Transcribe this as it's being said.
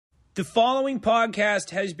The following podcast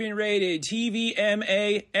has been rated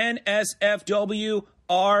TVMA, NSFW,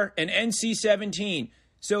 R, and NC-17,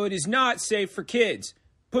 so it is not safe for kids.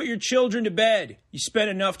 Put your children to bed. You spend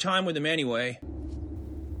enough time with them anyway.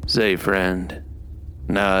 Say, friend.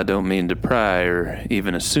 Nah, I don't mean to pry or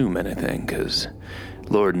even assume anything, 'cause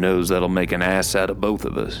Lord knows that'll make an ass out of both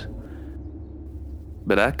of us.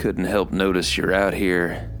 But I couldn't help notice you're out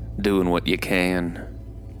here doing what you can,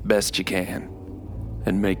 best you can,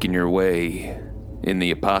 and making your way in the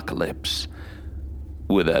apocalypse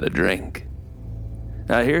without a drink.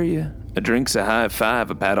 I hear you. A drink's a high five,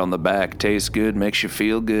 a pat on the back, tastes good, makes you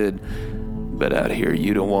feel good. But out here,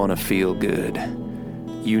 you don't want to feel good.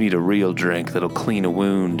 You need a real drink that'll clean a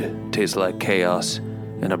wound, taste like chaos,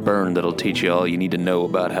 and a burn that'll teach you all you need to know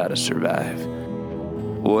about how to survive.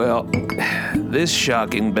 Well, this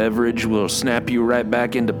shocking beverage will snap you right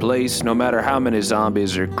back into place, no matter how many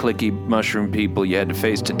zombies or clicky mushroom people you had to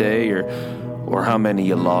face today, or how many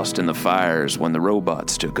you lost in the fires when the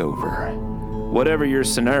robots took over. Whatever your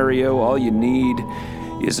scenario, all you need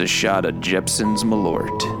is a shot of Jeppson's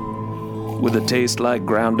Malort. With a taste like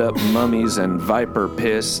ground-up mummies and viper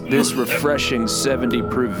piss, this refreshing 70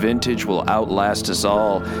 proof vintage will outlast us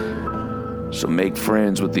all. So make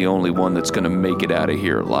friends with the only one that's going to make it out of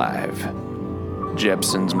here alive.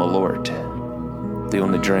 Jeppson's Malort. The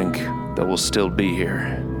only drink that will still be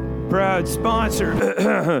here. Proud sponsor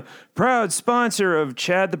of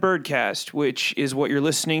Chad the Birdcast, which is what you're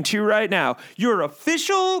listening to right now. Your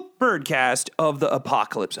official birdcast of the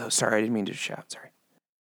apocalypse. Oh, sorry, I didn't mean to shout. Sorry.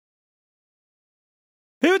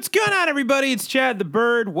 Hey, what's going on, everybody? It's Chad the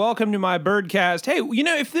Bird. Welcome to my birdcast. Hey, you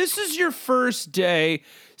know, if this is your first day,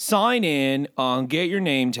 sign in, get your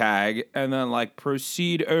name tag, and then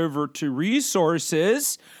proceed over to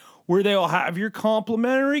resources where they'll have your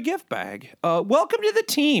complimentary gift bag. Welcome to the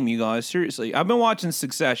team, you guys. Seriously, I've been watching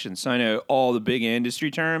Succession, so I know all the big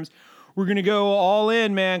industry terms. We're gonna go all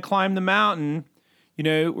in, man. Climb the mountain. You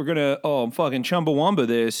know, we're gonna fucking Chumbawamba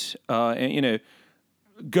this, and you know.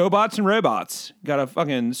 GoBots and robots. Gotta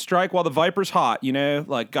fucking strike while the viper's hot, you know?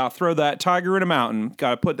 Gotta throw that tiger in a mountain.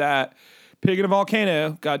 Gotta put that pig in a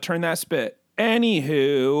volcano. Gotta turn that spit.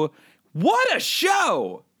 Anywho, what a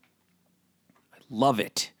show! I love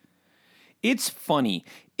it. It's funny.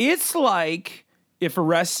 It's like if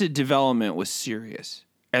Arrested Development was serious.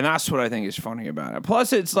 And that's what I think is funny about it.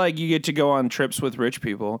 Plus, it's like you get to go on trips with rich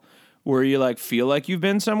people where you feel like you've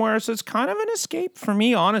been somewhere. So it's kind of an escape for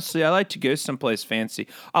me, honestly. I like to go someplace fancy.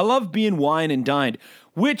 I love being wine and dined,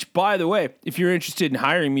 which, by the way, if you're interested in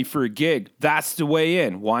hiring me for a gig, that's the way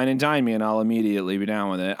in. Wine and dine me, and I'll immediately be down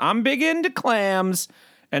with it. I'm big into clams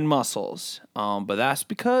and mussels, but that's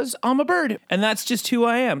because I'm a bird, and that's just who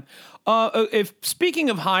I am. If speaking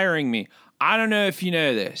of hiring me, I don't know if you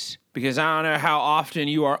know this, because I don't know how often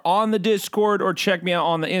you are on the Discord or check me out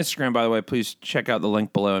on the Instagram. By the way, please check out the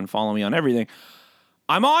link below and follow me on everything.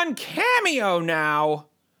 I'm on Cameo now,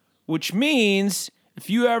 which means if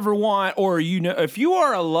you ever want, or if you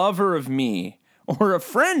are a lover of me or a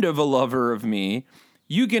friend of a lover of me,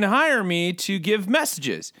 you can hire me to give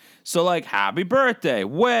messages. So happy birthday,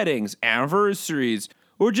 weddings, anniversaries,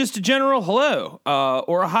 or just a general hello,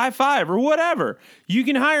 or a high five, or whatever. You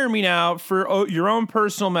can hire me now for your own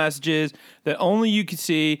personal messages that only you can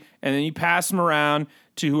see, and then you pass them around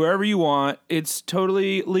to whoever you want. It's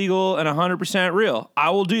totally legal and 100% real.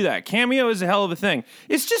 I will do that. Cameo is a hell of a thing.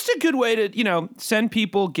 It's just a good way to, send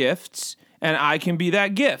people gifts, and I can be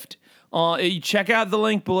that gift. You check out the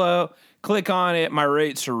link below. Click on it. My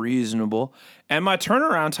rates are reasonable. And my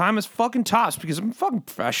turnaround time is fucking tops because I'm fucking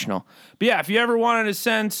professional. But yeah, if you ever wanted to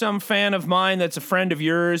send some fan of mine that's a friend of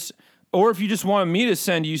yours, or if you just wanted me to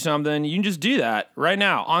send you something, you can just do that right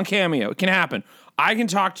now on Cameo. It can happen. I can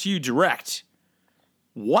talk to you direct.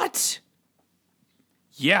 What?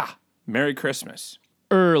 Yeah. Merry Christmas.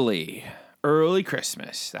 Early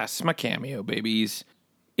Christmas. That's my Cameo, babies.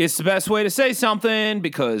 It's the best way to say something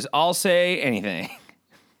because I'll say anything.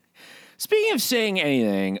 Speaking of saying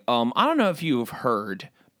anything, I don't know if you've heard,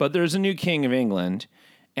 but there's a new king of England,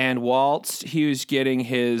 and whilst he was getting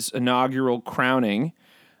his inaugural crowning,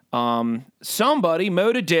 somebody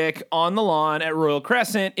mowed a dick on the lawn at Royal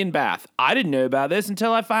Crescent in Bath. I didn't know about this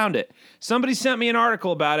until I found it. Somebody sent me an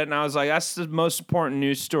article about it, and I was like, that's the most important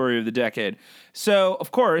news story of the decade. So,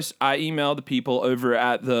 of course, I emailed the people over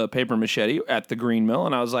at the Paper Machete at the Green Mill,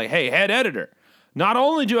 and I was like, hey, head editor. Not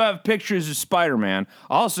only do I have pictures of Spider-Man,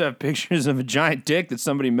 I also have pictures of a giant dick that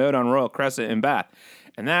somebody mowed on Royal Crescent in Bath.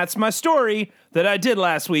 And that's my story that I did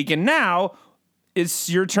last week, and now it's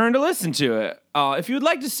your turn to listen to it. If you would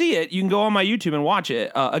like to see it, you can go on my YouTube and watch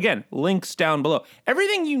it. Again, links down below.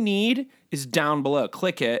 Everything you need is down below.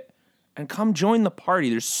 Click it, and come join the party.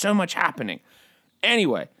 There's so much happening.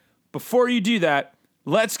 Anyway, before you do that,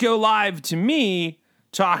 let's go live to me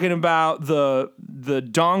talking about the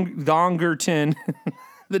Dongerton.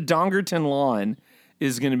 The Dongerton Lawn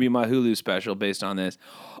is going to be my Hulu special based on this.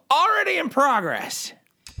 Already in progress.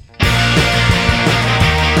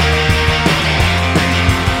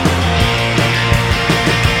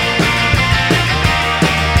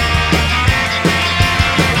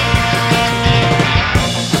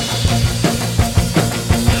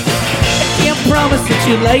 Promise that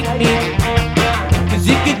you like me, cause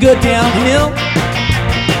it could go downhill.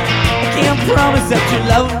 I can't promise that you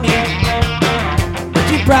love me, but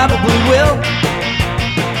you probably will.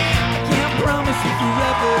 I can't promise if you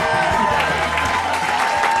ever.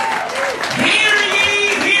 Hear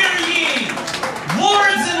ye, hear ye,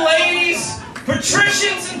 lords and ladies,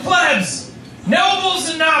 patricians and plebs, nobles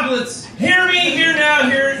and noblets, hear me, hear now,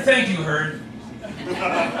 hear. Thank you, Herd.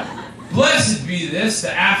 Blessed be this,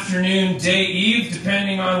 the afternoon, day, eve,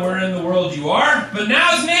 depending on where in the world you are. But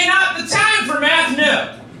now's nay not the time for math,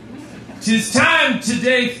 no. 'Tis time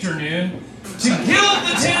today afternoon to gild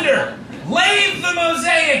the tinder, lave the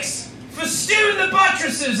mosaics, festoon the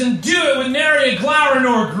buttresses, and do it with nary a glower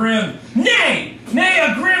nor grim. Nay,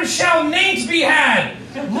 a grim shall naint be had.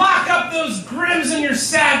 Lock up those grims in your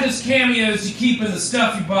sadness cameos you keep in the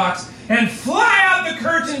stuffy box, and fly out the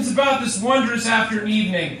curtains about this wondrous afternoon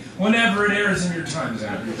evening, whenever it airs in your time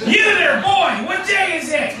zone. You there, boy, what day is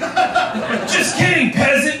it? Just kidding,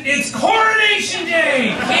 peasant. It's Coronation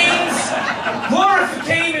Day, kings.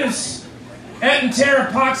 Glorificamus et in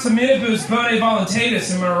terra pax hominibus bone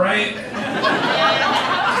voluntatis, am I right?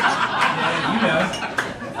 Yeah, you know.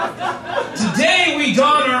 Today we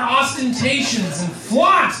don our ostentations and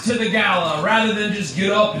flaunt to the gala rather than just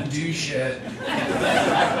get up and do shit.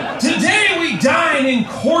 Today we dine in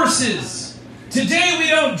courses. Today we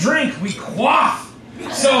don't drink, we quaff.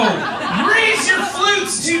 So raise your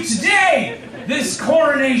flutes to today, this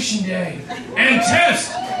Coronation Day, and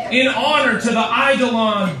toast in honor to the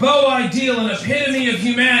eidolon, beau ideal, and epitome of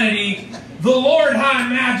humanity, the Lord High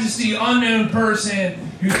Majesty unknown person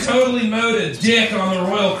who totally mowed a dick on the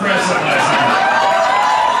Royal Crescent last night.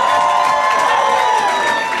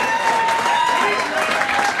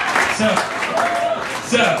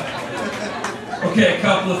 Okay, a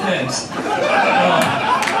couple of things.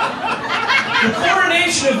 The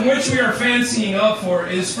coronation of which we are fancying up for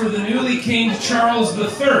is for the newly kinged Charles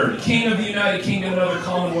III, King of the United Kingdom and other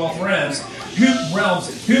Commonwealth realms,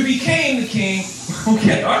 who became the king.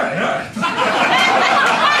 Okay, all right.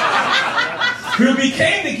 Who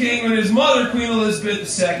became the king when his mother, Queen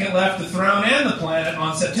Elizabeth II, left the throne and the planet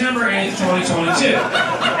on September 8th, 2022.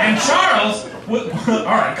 And Charles, all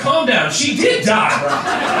right, calm down. She did die,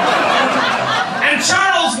 right? And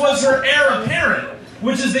Charles was her heir apparent,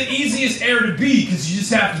 which is the easiest heir to be, because you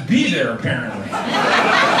just have to be there, apparently.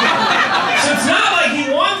 So it's not like he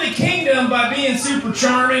won the kingdom by being super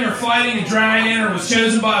charming or fighting a dragon or was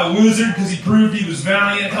chosen by a wizard because he proved he was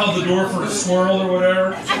valiant, held the door for a squirrel or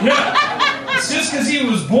whatever. No. It's just because he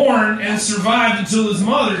was born and survived until his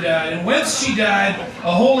mother died. And once she died,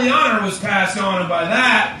 a holy honor was passed on. And by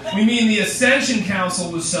that, we mean the Ascension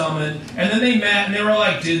Council was summoned. And then they met and they were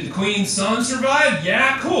like, did the Queen's son survive?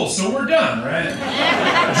 Yeah, cool. So we're done, right?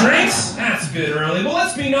 Drinks? That's a bit early. Well,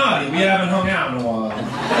 let's be naughty. We haven't hung out in a while.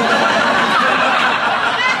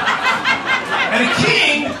 And a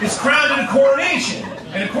king is crowned in a coronation.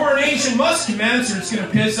 And a coronation must commence or it's going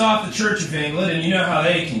to piss off the Church of England, and you know how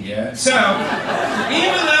they can get. So,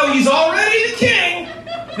 even though he's already the king,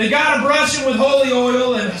 they got to brush him with holy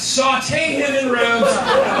oil and saute him in robes,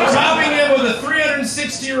 topping him with a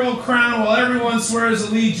 360-year-old crown while everyone swears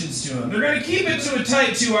allegiance to him. They're going to keep it to a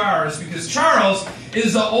tight 2 hours because Charles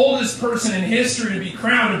is the oldest person in history to be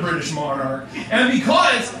crowned a British monarch. And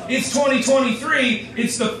because it's 2023,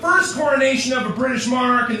 it's the first coronation of a British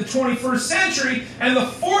monarch in the 21st century and the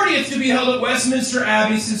 40th to be held at Westminster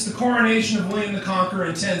Abbey since the coronation of William the Conqueror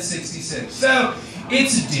in 1066. So,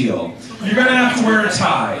 it's a deal. You're going to have to wear a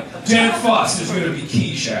tie. Don't fuss, there's going to be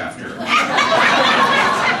quiche after.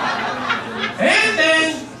 And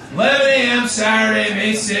then, 11 a.m. Saturday,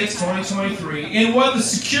 May 6, 2023, in what the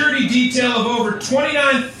security detail of over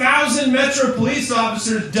 29,000 Metro police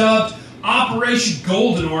officers dubbed Operation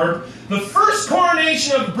Golden Orb, the first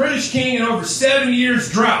coronation of a British king in over 70 years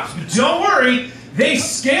drops. But don't worry, they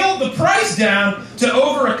scaled the price down to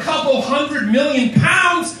over a couple £100 million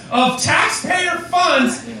of taxpayer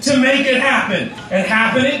funds to make it happen. And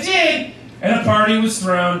happen it did. And a party was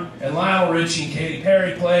thrown, and Lionel Richie and Katy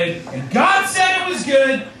Perry played, and God said it was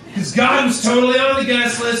good, because God was totally on the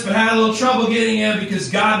guest list, but had a little trouble getting in because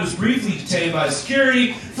God was briefly detained by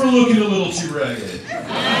security for looking a little too rugged.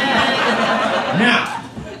 Now,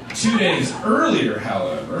 2 days earlier,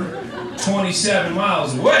 however, 27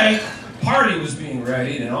 miles away, a party was being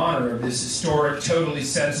readied in honor of this historic, totally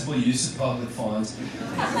sensible use of public funds.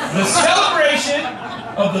 The celebration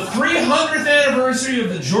of the 300th anniversary of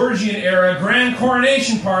the Georgian-era Grand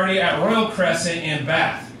Coronation Party at Royal Crescent in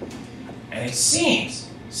Bath. And it seems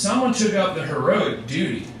someone took up the heroic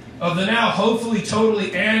duty of the now hopefully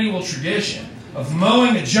totally annual tradition of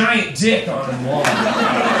mowing a giant dick on a lawn.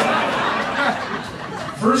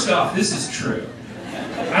 First off, this is true.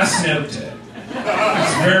 I snoped it.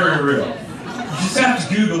 It's very real. You just have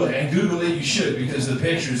to Google it, and Google it you should, because the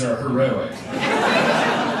pictures are heroic.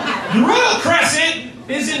 The Royal Crescent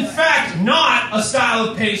is in fact not a style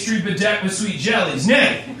of pastry bedecked with sweet jellies.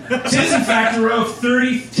 Nay, it is in fact a row of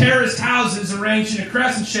 30 terraced houses arranged in a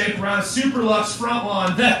crescent shape around a super luxe front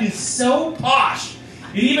lawn that is so posh.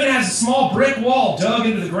 It even has a small brick wall dug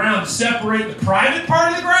into the ground to separate the private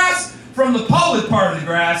part of the grass from the public part of the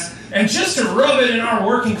grass, and just to rub it in our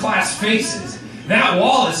working class faces, that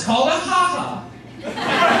wall is called a ha-ha.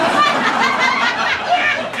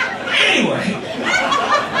 Anyway,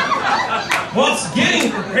 whilst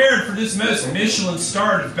getting prepared for this most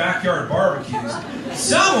Michelin-starred of backyard barbecues,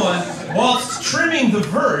 someone, whilst trimming the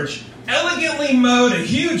verge, elegantly mowed a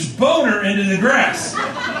huge boner into the grass.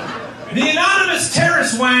 The anonymous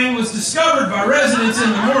terrace wang was discovered by residents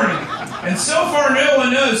in the morning, and so far no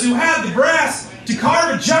one knows who had the brass to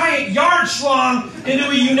carve a giant yard schlong into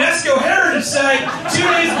a UNESCO heritage site 2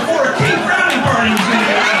 days before a king crowning party was going to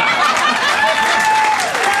go down.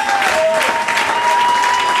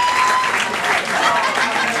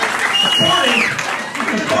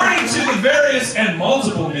 According to the various and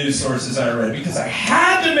multiple news sources I read, because I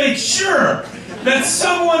had to make sure that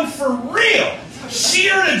someone for real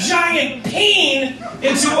sheared a giant peen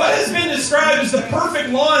into what has been described as the perfect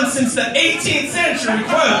lawn since the 18th century,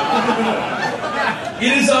 quote,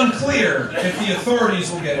 it is unclear if the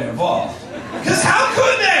authorities will get involved. Because how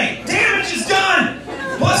could they? Damage is done!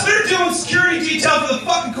 Plus, they're doing security detail for the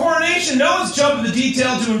fucking coronation. No one's jumping the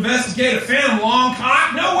detail to investigate a phantom long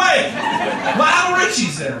cock. No way! Lionel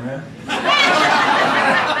Richie's there, man.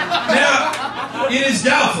 Now, it is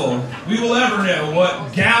doubtful we will ever know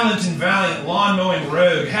what gallant and valiant lawn-mowing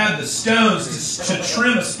rogue had the stones to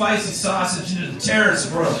trim a spicy sausage into the terrace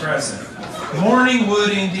of Royal Crescent. Morning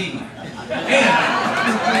wood indeed.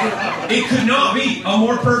 And it could not be a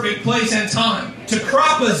more perfect place and time to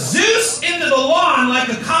crop a Zeus into the lawn like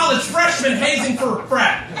a college freshman hazing for a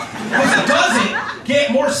frat. Because it doesn't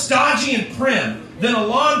get more stodgy and prim than a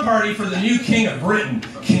lawn party for the new king of Britain.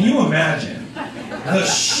 Can you imagine the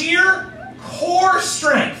sheer core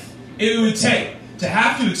strength it would take to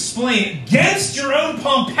have to explain against your own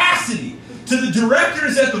pomposity to the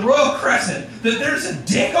directors at the Royal Crescent that there's a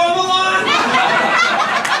dick on the lawn?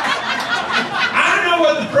 I don't know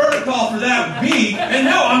what the protocol for that would be, and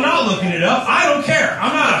no, I'm not looking it up. I don't care.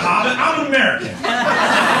 I'm not a hobbit. I'm an American.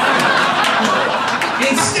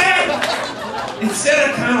 Instead,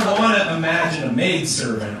 I kind of want to imagine a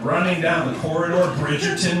maidservant running down the corridor,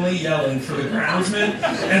 Bridgerton-ly yelling for the groundsman,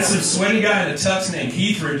 and some sweaty guy in a tux named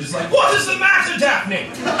Heathridge is like, "What is the matter, Daphne?"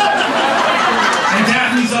 And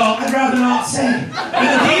Daphne's all, "I'd rather not say." And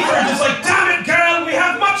then Heathridge is like, "Damn it, girl, we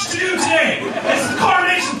have much to do today. It's the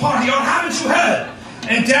coronation party, or haven't you heard?"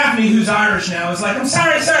 And Daphne, who's Irish now, is like, "I'm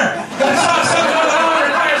sorry, sir, but I saw something on the lawn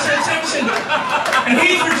requires your attention." And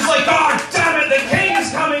Heathridge is like, "God damn it, the king is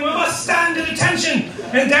coming, we must stand at attention."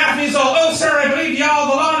 And Daphne's all, "Oh, sir, I believe y'all,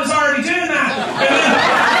 the lawn is already doing that." And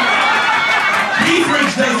then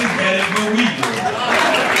Heathridge doesn't get it, but we do.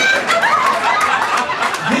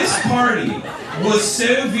 This party was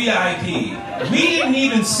so VIP, we didn't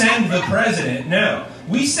even send the president, no.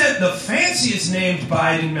 We sent the fanciest named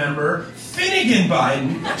Biden member, Finnegan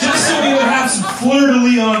Biden, just so we would have some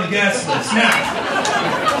fleur-de-lis on the guest list. Now,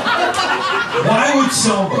 why would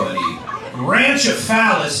somebody ranch a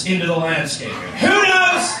phallus into the landscape? Who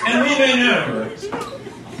knows? And we may never.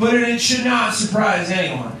 But it should not surprise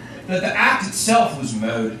anyone that the act itself was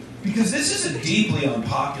mowed, because this is a deeply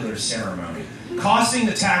unpopular ceremony, costing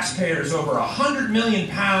the taxpayers over £100 million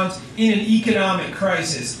in an economic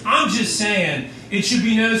crisis. I'm just saying, it should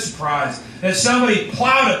be no surprise that somebody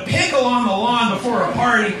plowed a pickle on the lawn before a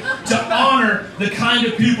party to honor the kind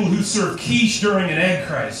of people who serve quiche during an egg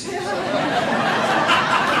crisis.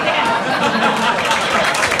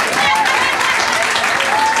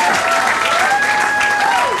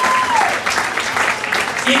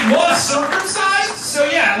 It was circumcised, so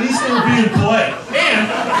yeah, at least they were being polite. And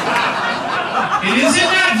it is in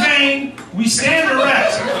that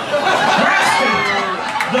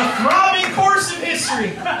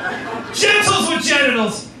Gentles with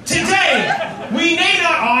genitals, today we may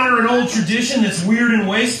not honor an old tradition that's weird and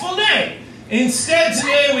wasteful, nay. Instead,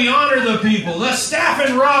 today we honor the people, the staff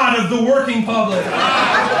and rod of the working public,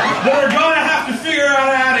 that are going to have to figure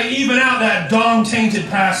out how to even out that dong-tainted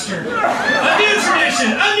pasture. A new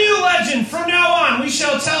tradition, a new legend. From now on, we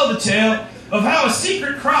shall tell the tale of how a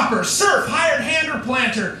secret cropper, serf, hired hander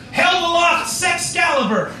planter, held aloft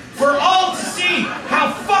Sexcalibur for all to see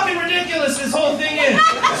how fucking ridiculous this whole thing is.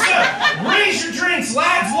 So, raise your drinks,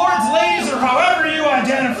 lads, lords, ladies, or however you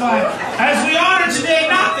identify, as we honor today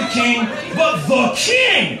not the king, but the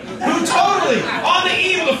king, who totally, on the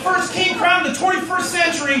eve of the first king crowned in the 21st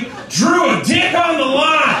century, drew a dick on the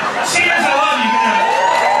line. Cheers, I love you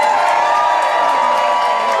guys.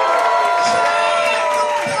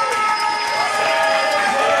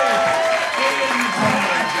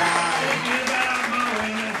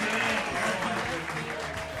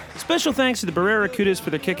 Special thanks to the Barracudas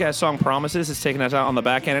for their kick-ass song Promises. It's taken us out on the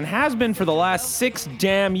back end and has been for the last 6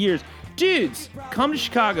 damn years. Dudes, come to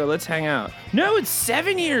Chicago. Let's hang out. No, it's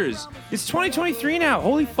 7 years. It's 2023 now.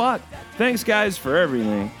 Holy fuck. Thanks, guys, for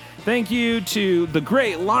everything. Thank you to the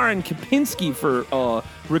great Lauren Kapinski for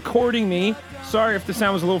recording me. Sorry if the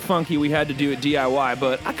sound was a little funky. We had to do it DIY,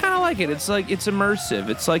 but I kind of like it. It's immersive.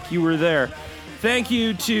 It's like you were there. Thank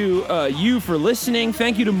you to you for listening.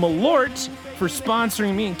 Thank you to Malort for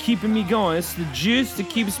sponsoring me and keeping me going. It's the juice that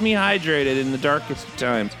keeps me hydrated in the darkest of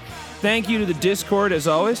times. Thank you to the Discord, as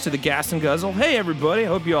always, to the Gas and Guzzle. Hey, everybody. I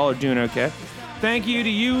hope you all are doing okay. Thank you to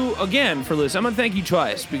you again for listening. I'm going to thank you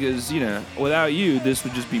twice because, without you, this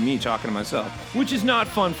would just be me talking to myself, which is not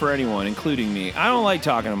fun for anyone, including me. I don't like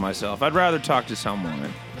talking to myself. I'd rather talk to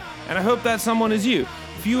someone. And I hope that someone is you.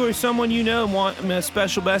 If you or someone you know want a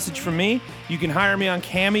special message from me, you can hire me on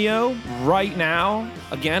Cameo right now.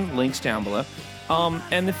 Again, links down below.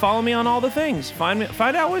 And then follow me on all the things. Find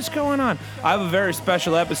out what's going on. I have a very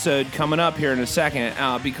special episode coming up here in a second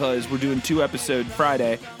because we're doing 2-episode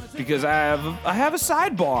Friday because I have a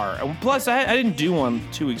sidebar. And plus, I didn't do one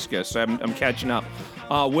 2 weeks ago, so I'm catching up.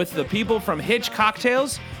 With the people from Hitch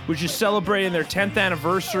Cocktails, which is celebrating their 10th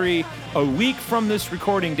anniversary a week from this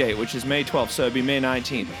recording date, which is May 12th, so it'd be May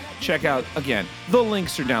 19th. Check out, again, the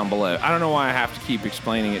links are down below. I don't know why I have to keep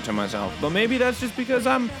explaining it to myself, but maybe that's just because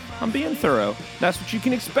I'm being thorough. That's what you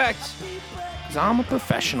can expect, because I'm a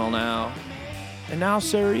professional now, and now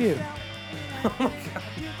so are you. Oh my God.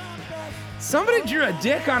 Somebody drew a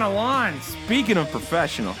dick on a lawn. Speaking of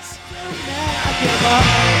professionals.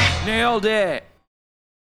 Nailed it.